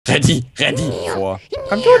Ready vor.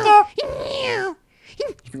 Computer!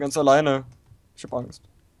 Ich bin ganz alleine. Ich hab Angst.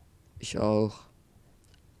 Ich auch.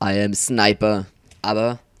 I am Sniper.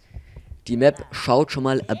 Aber die Map schaut schon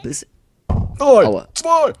mal ein bisschen... 3,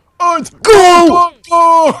 2, 1, go!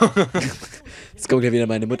 go! Jetzt kommt ja wieder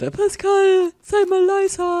meine Mutter. Pascal, sei mal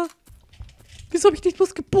leiser. Wieso hab ich nicht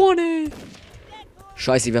bloß geboren, ey?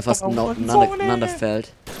 Scheiße, ich wär fast aneinander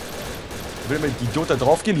fällt. Will mit die Idiot da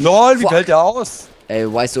drauf gehen? LOL, wie fällt der aus?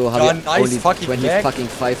 Ey, weißt du, hab ich nice only fucking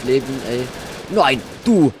 25 Leben, ey. Nein,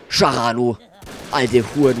 du, Charano. Alte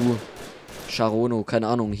Hure, du. Charono, keine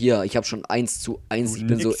Ahnung. Hier, ich hab schon 1:1. Ich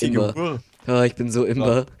bin so immer. Ja, ich bin so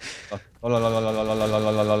immer. So, welche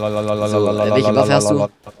Waffe hast du?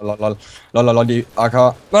 Die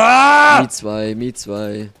AK. Mi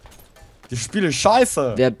 2. Die Spiele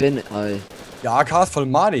scheiße. Wer bin I? Die AK ist voll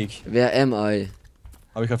madig. Wer am I?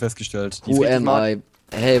 Hab ich ja festgestellt. Who am I?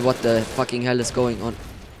 Hey, what the fucking hell is going on?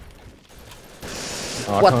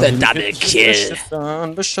 What the double kill?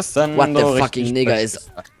 What the fucking nigger is...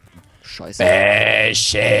 Scheiße.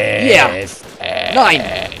 Yeah! Nein!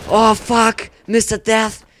 Oh fuck! Mr.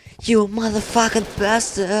 Death! You motherfucking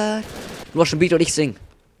bastard! Du hast schon Beat und ich singen.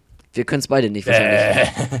 Wir können es beide nicht wahrscheinlich.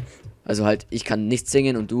 Also halt, ich kann nicht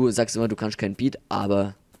singen und du sagst immer, du kannst kein Beat,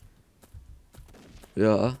 aber...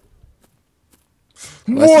 Ja.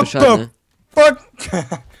 What the fuck?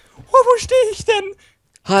 Wo stehe ich denn?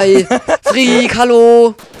 Hi! Freak,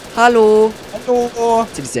 hallo! Hallo! Hallo!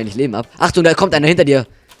 Zieht es ja nicht Leben ab. Achtung, da kommt einer hinter dir!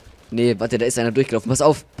 Nee, warte, da ist einer durchgelaufen. Pass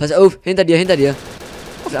auf, hinter dir.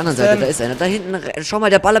 Auf der anderen Seite, da ist einer. Da hinten, schau mal,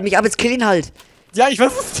 der ballert mich ab, jetzt kill ihn halt. Ja, ich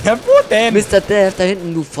weiß es, der wo denn? Mr. Death, da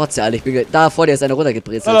hinten, du Fotze, Alter. Da vor dir ist einer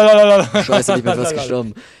runtergebrezelt. Scheiße, ich bin fast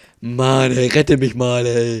gestorben. Mann, ey, rette mich mal,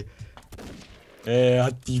 ey. Er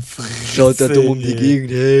hat die Fresse. Schaut da dumm um die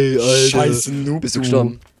Gegend, hey, Alter. Scheiße, Noob. Bist du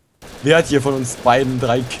gestorben? Wer hat hier von uns beiden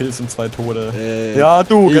 3 Kills und 2 Tode? Ja,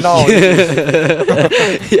 du, genau.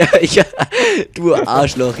 Ja, du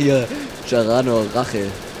Arschloch hier. Charano, Rache.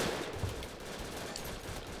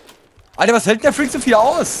 Alter, was hält der Freak so viel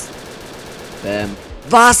aus?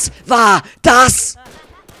 Was war das?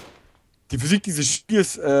 Die Physik dieses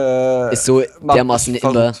Spiels, ist so dermaßen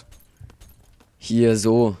immer. Hier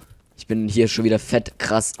so. Ich bin hier schon wieder fett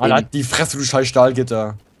krass. Alter, die Fresse, du scheiß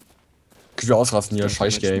Stahlgitter. Kannst du ausrasten hier,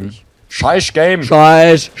 scheiß Game. Scheiß Game.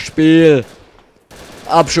 Scheiß Spiel.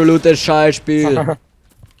 Absolutes Scheißspiel.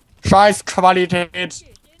 Scheiß Qualität.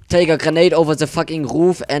 Take a grenade over the fucking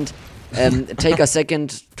roof and take a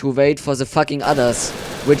second to wait for the fucking others,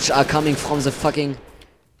 which are coming from the fucking...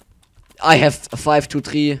 I have 5 to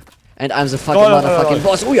 3 and I'm the fucking motherfucking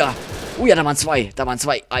boss. Oh ja, da waren zwei.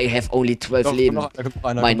 I have only 12 Leben.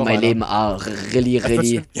 Mein Leben, really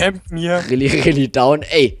down.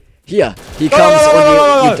 Ey, hier, he comes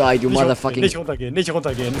und you died, you motherfucking... Nicht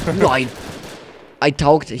runtergehen. Nein. I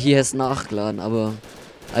talked, he has nachgeladen, aber...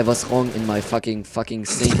 I was wrong in my fucking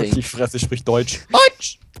thinking. Die Fresse spricht Deutsch.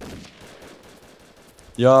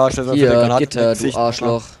 Ja, stell dir hier, Gitter, du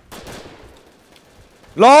Arschloch.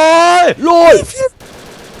 LOL!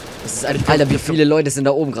 Das ist ein... Alter, wie viele Leute sind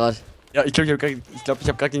da oben gerade? Ja, ich glaube, ich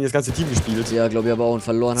hab gerade gegen das ganze Team gespielt. Ja, glaube ich aber auch und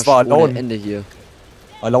verloren hast du ohne Ende hier.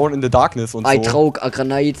 Alone in the darkness und so. I throw a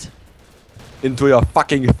grenade into your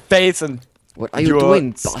fucking face and... What are you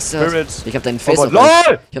doing, Bastard? Ich hab deinen Face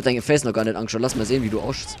noch gar nicht angeschaut. Lass mal sehen, wie du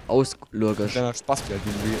auslurgerst. Kleiner Spaß, der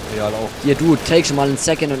wie real auch. Hier, du, take schon mal einen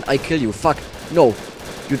Second and I kill you. Fuck. No.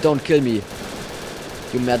 You don't kill me.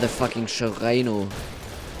 You motherfucking Charino.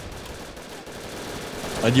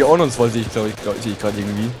 Die on uns wollte ich, glaube ich gerade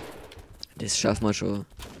irgendwie. Das schaffen wir schon.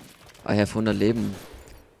 I have 100 Leben.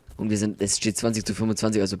 Und es steht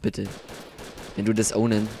 20:25, also bitte. Wenn du das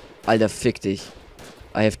ownen. Alter, fick dich.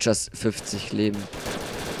 I have just 50 Leben.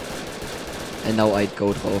 And now I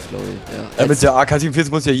go drauf, Leute. Ja, mit der AK-47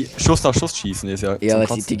 muss ja Schuss nach Schuss schießen, ist ja. Ja,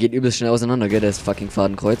 aber die geht übelst schnell auseinander, gell, das fucking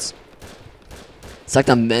Fadenkreuz. Sag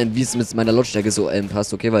dann, wie es mit meiner Lautstärke so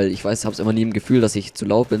passt, okay, weil ich weiß, hab's immer nie im Gefühl, dass ich zu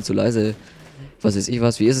laut bin, zu leise. Was weiß ich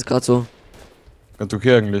was, wie ist es gerade so? Ganz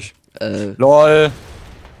okay eigentlich. LOL.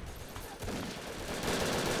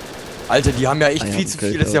 Alter, die haben ja echt viel zu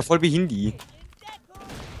viel, das ist ja voll wie Hindi.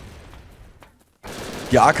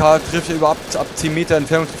 Die AK trifft ja überhaupt ab 10 Meter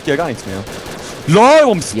Entfernung trifft die ja gar nichts mehr. LOL,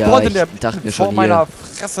 warum spawnt denn der vor meiner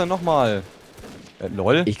Fresse nochmal?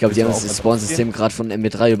 LOL? Ich glaube, die haben das Spawn-System gerade von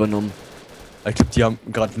MB3 übernommen. Ich glaube, die haben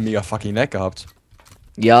gerade einen mega fucking Lag gehabt.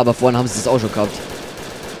 Ja, aber vorhin haben sie es auch schon gehabt.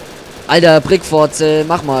 Alter, Brickforce,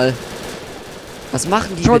 mach mal. Was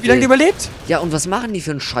machen die? Schau mal, wie lange die überlebt? Ja, und was machen die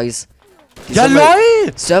für einen Scheiß? Ja,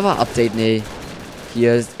 LOL! Server-Update, nee.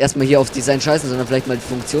 Hier, erstmal hier auf Design scheißen, sondern vielleicht mal die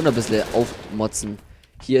Funktion ein bisschen aufmotzen.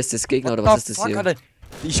 Hier ist das Gegner, oder was ist das hier? Alter.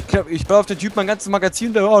 Ich baue auf den Typ mein ganzes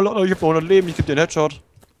Magazin, der, oh, ich hab 100 Leben, ich geb dir einen Headshot.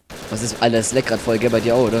 Was ist, Alter, das leckt grad voll, gell, bei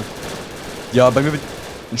dir auch, oder? Ja, bei mir wird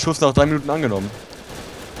ein Schuss nach 3 Minuten angenommen.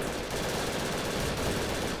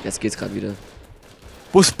 Jetzt geht's gerade wieder.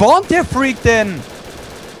 Wo spawnt der Freak denn?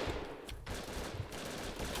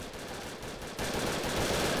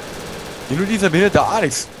 Hier nur dieser behinderte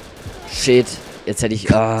Alex. Shit, jetzt hätte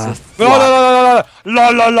ich. Ah, lol.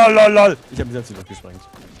 Ich hab mich selbst nicht gesprengt.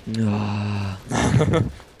 Ja.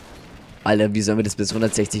 Alter, wie sollen wir das bis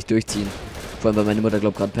 160 durchziehen? Vor allem, weil meine Mutter,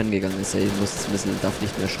 glaub, gerade pennen gegangen ist. Ey, muss es müssen und darf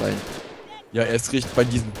nicht mehr schreien. Ja, erst recht bei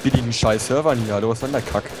diesen billigen scheiß Servern hier. Hallo, was ist denn der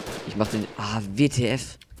Kack? Ich mach den. Ah,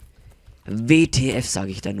 WTF. WTF,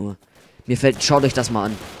 sage ich da nur. Mir fällt. Schaut euch das mal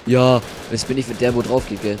an. Ja, jetzt bin ich mit der, wo drauf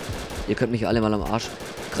geht, gell? Ihr könnt mich alle mal am Arsch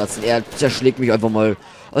kratzen. Er zerschlägt mich einfach mal.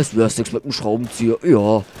 Als wär's nichts mit dem Schraubenzieher.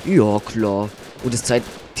 Ja, ja, klar. Und das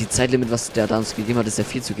die Zeitlimit, was der da uns gegeben hat, ist ja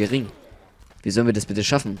viel zu gering. Wie sollen wir das bitte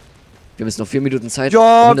schaffen? Wir haben jetzt noch 4 Minuten Zeit.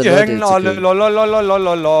 Ja, wir hängen alle. Oder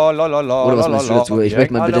was meinst du dazu? Ich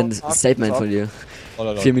möchte mal bitte ein Statement von dir.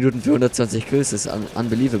 4 Minuten für 120 Kills, das ist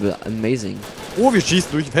unbelievable, amazing. Oh, wir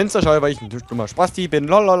schießen durch die Fensterscheibe, weil ich ein dummer Spasti bin.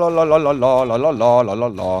 Nein,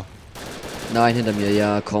 hinter mir,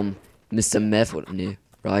 ja, komm. Mr. Meth oder. Nee,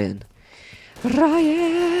 Ryan.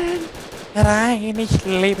 Ryan, ich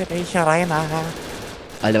liebe dich, Rainer.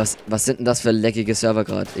 Alter, was sind denn das für leckige Server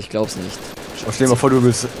gerade? Ich glaub's nicht. Stell dir mal vor, du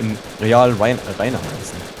willst in real Rainer heißen.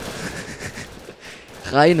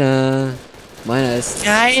 Rainer. Meiner ist.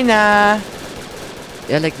 Rainer.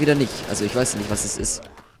 Er leckt wieder nicht. Also ich weiß nicht, was es ist.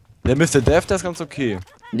 Der Mr. Dev, der ist ganz okay.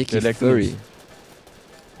 Nicky Furry.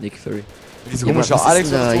 Nick Furry. Diese komische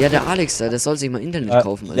Alex. Ja, der Alex, der soll sich mal Internet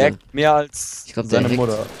kaufen, Alter. Leckt mehr als ich glaub, seine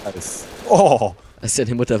Mutter Eis. Oh! Als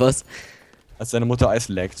seine Mutter was? Als seine Mutter Eis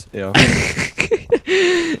leckt, ja.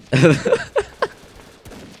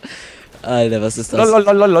 Alter, was ist das?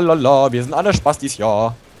 Lalalala, wir sind alle Spastis,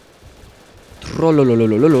 ja.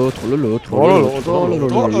 Trollololololo, trollolo, trollolo.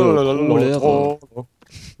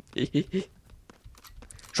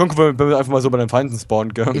 Schon cool, wenn wir einfach mal so bei den Feinden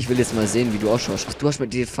spawnen, gell? Ich will jetzt mal sehen, wie du ausschaust. Ach, du hast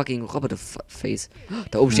mit die fucking Roboter-Face.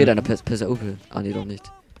 Da oben steht eine Person. Ah, nee, doch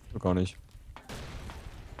nicht. Gar nicht.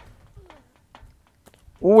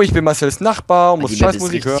 Oh, ich bin Marcels Nachbar und muss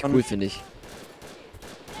Scheißmusik hören. Cool, finde ich.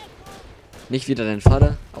 Nicht wieder dein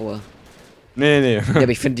Vater, aua. Nee. Ja, aber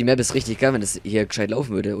ich finde die Map ist richtig geil, wenn das hier gescheit laufen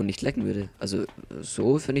würde und nicht lecken würde. Also,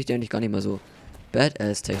 so finde ich die eigentlich gar nicht mal so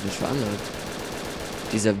badass-technisch veranlagt.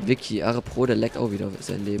 Dieser Wiki Pro, der leckt auch wieder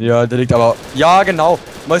sein Leben. Ja, der liegt aber. Ja, genau.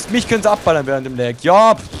 Mich können sie abballern während dem Lag.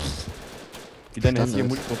 Ja. Wie deine hässliche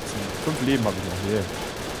Mund nutzen. 5 Leben habe ich noch hier.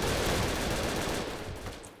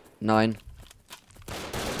 Nein.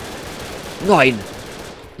 Nein!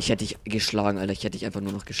 Ich hätte dich geschlagen, Alter. Ich hätte dich einfach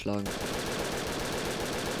nur noch geschlagen.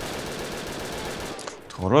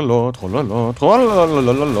 Trollala.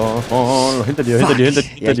 Hinter dir.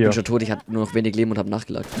 Ich bin schon tot. Ich hatte nur noch wenig Leben und hab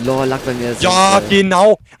nachgeladen. Lol, lag bei mir. Ja,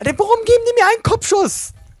 genau. Alter, warum geben die mir einen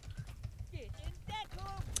Kopfschuss?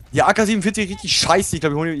 Die AK-47 richtig scheiße. Ich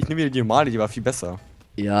glaube, ich nehme die normale. Die war viel besser.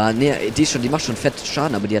 Ja, nee, die macht schon fett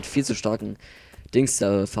Schaden, aber die hat viel zu starken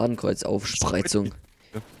Fadenkreuz-Aufspreizung.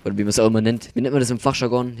 Oder wie man es auch immer nennt. Wie nennt man das im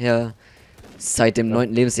Fachjargon? Herr, seit dem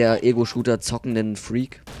 9. Lebensjahr Ego-Shooter zockenden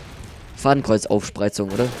Freak.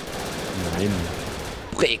 Fadenkreuz-Aufspreizung, oder? Nein.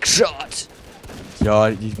 Breakshot!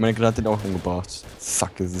 Ja, meine Granate hat den auch umgebracht.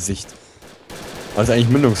 Sackgesicht. Also eigentlich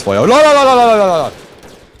Mündungsfeuer. Lalalala.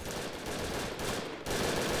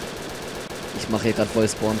 Ich mache hier gerade voll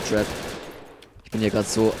Spawn-Trap. Ich bin hier gerade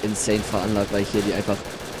so insane veranlagt, weil ich hier die einfach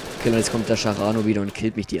kill. Und jetzt kommt der Charano wieder und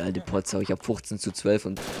killt mich, die alte Potsau. Ich habe 15:12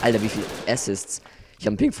 und Alter, wie viel Assists. Ich habe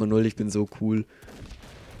einen Ping von 0, ich bin so cool.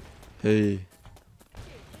 Hey.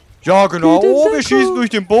 Ja, genau. Oh, wir schießen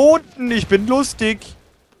durch den Boden. Ich bin lustig.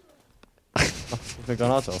 Ach, eine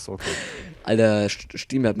Granate. Achso, okay. Alter,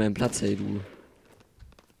 Steam hat meinen Platz, hey, du.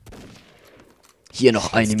 Hier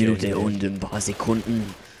noch eine Minute und ein paar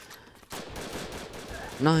Sekunden.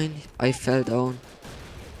 Nein, I fell down.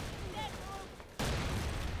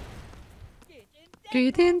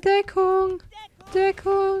 Geht in Deckung.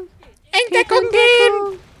 Deckung. In Deckung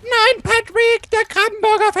gehen. Nein, Patrick, der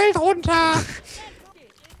Krabbenburger fällt runter.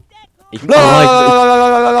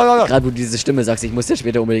 Gerade wo du diese Stimme sagst, ich muss dir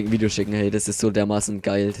später unbedingt ein Video schicken. Hey, das ist so dermaßen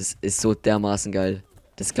geil. Das ist so dermaßen geil.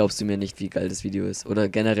 Das glaubst du mir nicht, wie geil das Video ist. Oder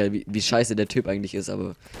generell, wie scheiße der Typ eigentlich ist,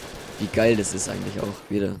 aber wie geil das ist eigentlich auch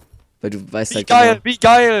wieder. Weil du weißt halt genau, wie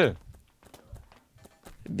geil!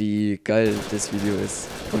 Wie geil das Video ist.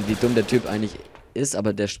 Und wie dumm der Typ eigentlich ist,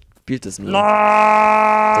 aber der spielt es nur.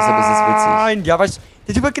 Nein! Deshalb ist es witzig. Nein, ja, weil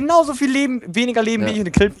der Typ hat genauso viel Leben, weniger Leben Ja. wie ich und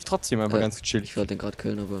der killt mich trotzdem einfach ganz chillig. Ich wollte den gerade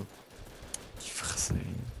killen, aber... Ich fresse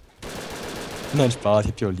ihn. Nein, Spaß,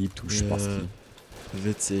 ich hab dich auch lieb, du Spaß.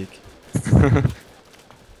 Witzig.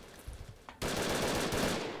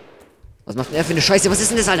 Was macht denn er für eine Scheiße? Was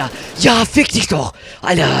ist denn das, Alter? Ja, fick dich doch!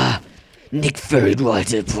 Alter! Nick Fury, du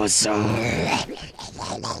alte Pusse.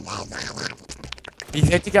 Die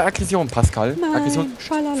heftige Aggression, Pascal. Nein, Aggression.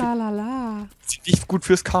 Schalalalala. Ist nicht gut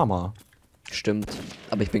fürs Karma. Stimmt.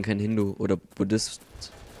 Aber ich bin kein Hindu oder Buddhist.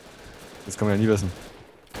 Das kann man ja nie wissen.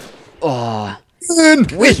 Oh.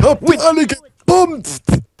 Ich hab alle gepumpt!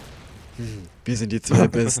 Wir sind die zwei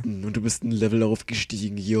Besten und du bist ein Level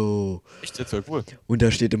aufgestiegen, yo. Echt, jetzt voll cool. Und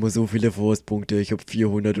da steht immer so viele Forstpunkte. Ich hab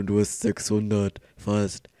 400 und du hast 600.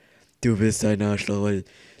 Fast. Du bist ein Arschloch, weil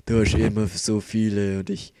du hast immer so viele und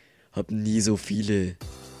ich hab nie so viele.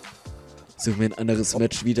 Suchen wir ein anderes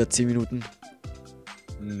Match wieder 10 Minuten?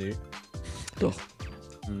 Nee. Doch.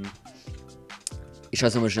 Ich schau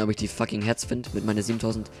jetzt nochmal schnell, ob ich die fucking Herz finde mit meiner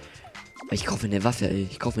 7000. Ich kaufe eine Waffe, ey.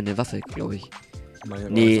 Ich kaufe eine Waffe, glaube ich.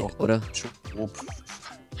 Nee, oder?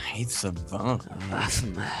 Heiße Waffe.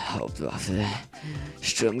 Waffen, Hauptwaffe,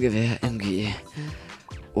 Sturmgewehr, MG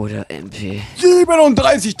oder MP.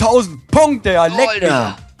 37.000 Punkte, ja, leck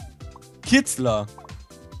Alter! mich. Kitzler.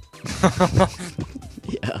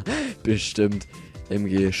 Ja, bestimmt.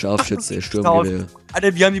 MG, Scharfschütze, Sturmgewehr.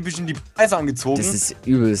 Alter, wir haben die bisschen die Preise angezogen. Das ist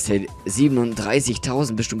übelst, hey.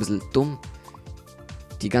 37.000, bist du ein bisschen dumm?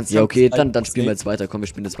 Die ganze. Ja, okay, dann spielen wir jetzt weiter. Komm, wir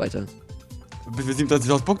spielen jetzt weiter. Bis wir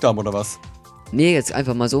 37.000 Punkte haben, oder was? Nee, jetzt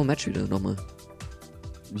einfach mal so ein Match wieder nochmal.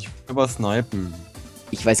 Ich will aber snipen.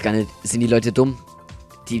 Ich weiß gar nicht, sind die Leute dumm?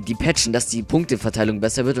 Die patchen, dass die Punkteverteilung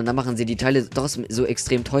besser wird und dann machen sie die Teile trotzdem so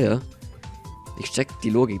extrem teuer. Ich check die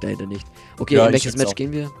Logik dahinter nicht. Okay, ja, in welches Match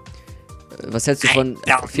gehen wir? Was hältst du von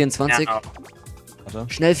 24? Ja.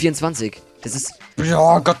 Warte. Schnell 24. Das ist.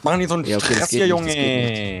 Ja, Gott, mach nicht so ein okay, Stress hier,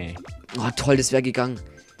 Junge. Oh, toll, das wäre gegangen.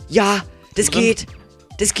 Ja, das geht.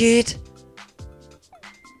 Das geht.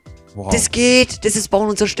 Wow. Das geht. Das ist Bauen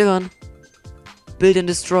und Zerstören. Build and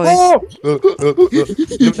Destroy. Oh!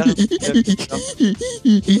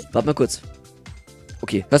 Warte mal kurz.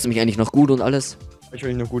 Okay, hörst du mich eigentlich noch gut und alles? Ich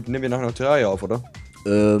will nicht noch gut. Nehmen wir nachher noch Terraria auf, oder?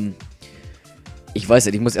 Ich weiß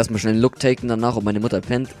nicht, ich muss erstmal schnell einen Look taken danach, ob meine Mutter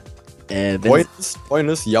pennt.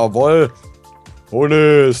 Freundes, jawohl.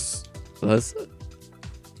 Ponis. Was? Da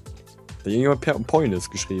hat irgendjemand per Ponis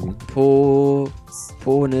geschrieben.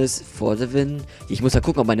 Ponis for the win. Ich muss ja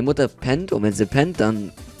gucken, ob meine Mutter pennt. Und wenn sie pennt,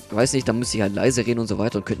 dann, weiß nicht, dann muss ich halt leise reden und so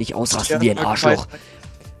weiter und könnte nicht ausrasten wie ein Arschloch.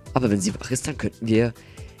 Aber wenn sie wach ist, dann könnten wir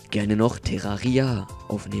gerne noch Terraria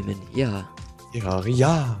aufnehmen. Ja.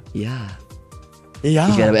 Terraria. Ja. Ja.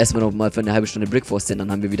 Ich werde aber erstmal noch mal für eine halbe Stunde Brickforce senden,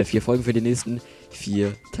 dann haben wir wieder 4 Folgen für die nächsten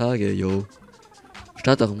 4 Tage, yo.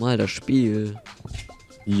 Start doch mal das Spiel.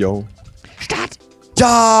 Yo. Start!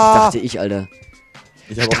 Ja! Dachte ich, Alter.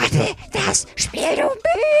 Ich habe auch Starte das Spiel, du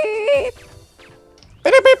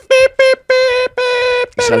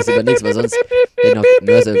Ich schreibe es lieber nichts, weil sonst wenn noch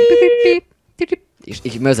Mörser.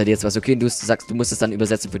 Ich mörser dir jetzt was, okay? Du sagst, du musst es dann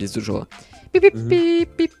übersetzen für die Zuschauer. Ich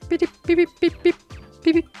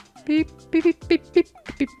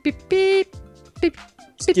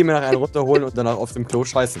gehe mir nachher einen runterholen und danach auf dem Klo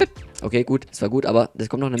scheißen. Okay, gut, das war gut, aber es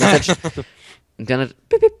kommt noch eine Message. Und dann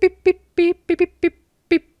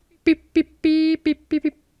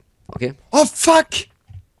okay. Oh fuck!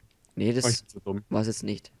 Nee, das so dumm. war es jetzt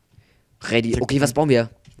nicht. Ready. Okay, was bauen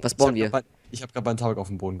wir? Was bauen wir? Ich habe gerade meinen Tabak auf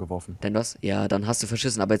den Boden geworfen. Denn was? Ja, dann hast du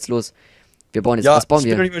verschissen, aber jetzt los. Wir bauen jetzt. Ja, was bauen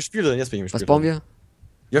wir? Ich bin noch nicht mehr im Spiel drin. Jetzt bin ich im Spiel Was bauen wir?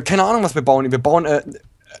 Ja, keine Ahnung, was wir bauen. Wir bauen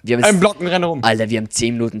einen Block und rennen rum. Alter, wir haben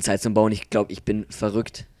 10 Minuten Zeit zum Bauen. Ich glaube, ich bin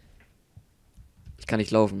verrückt. Ich kann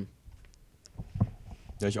nicht laufen.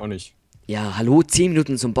 Ja, ich auch nicht. Ja, hallo, 10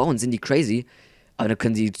 Minuten zum Bauen. Sind die crazy? Aber dann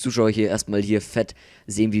können die Zuschauer hier erstmal hier fett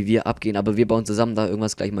sehen, wie wir abgehen. Aber wir bauen zusammen da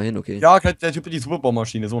irgendwas gleich mal hin, okay? Ja, der Typ mit die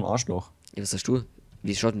Superbaumaschine, so ein Arschloch. Ja, was hast du?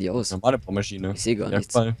 Wie schaut denn die aus? Normale Baumaschine. Ich sehe gar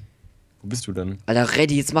nichts. Wo bist du denn? Alter,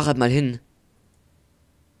 ready, jetzt mach halt mal hin.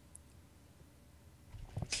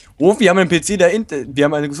 Oh, wir haben einen PC, wir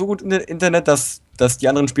haben ein so gut Internet, dass die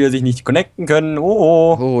anderen Spieler sich nicht connecten können.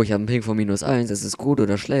 Oh. Oh, ich habe einen Ping von -1. Ist es gut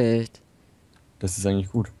oder schlecht? Das ist eigentlich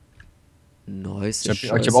gut. Nice. Ich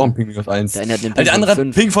hab auch einen Ping -1. Der andere hat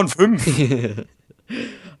einen Ping von 5.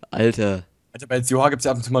 Alter. Alter, bei COH gibt es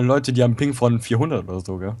ja ab und zu mal Leute, die haben einen Ping von 400 oder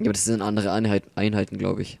so, gell? Ja, aber das sind andere Einheiten,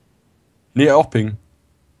 glaube ich. Nee, auch Ping.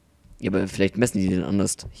 Ja, aber vielleicht messen die den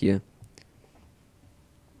anders. Hier.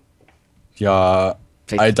 Ja.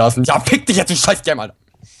 Alter, ja, fick dich jetzt, du Scheiß-Game, Alter.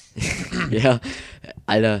 Ja,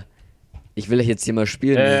 Alter. Ich will euch jetzt hier mal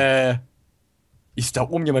spielen. Ist da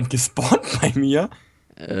oben jemand gespawnt bei mir?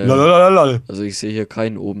 Lalalala. Also ich sehe hier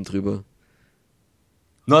keinen oben drüber.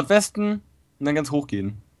 Nordwesten und dann ganz hoch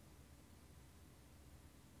gehen.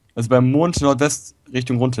 Also beim Mond Nordwest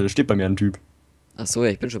Richtung runter. Da steht bei mir ein Typ. Ach so,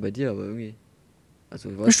 ja, ich bin schon bei dir, aber irgendwie. Also,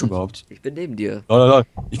 ich weiß Bist du nicht. überhaupt? Ich bin neben dir. Lol.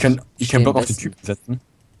 Ich kann Block auf den Westen. Typen setzen.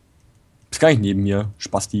 Bist gar nicht neben mir,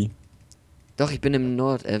 Spasti. Doch, ich bin im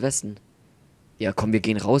Westen. Ja, komm, wir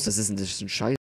gehen raus. Das ist ein Scheiß.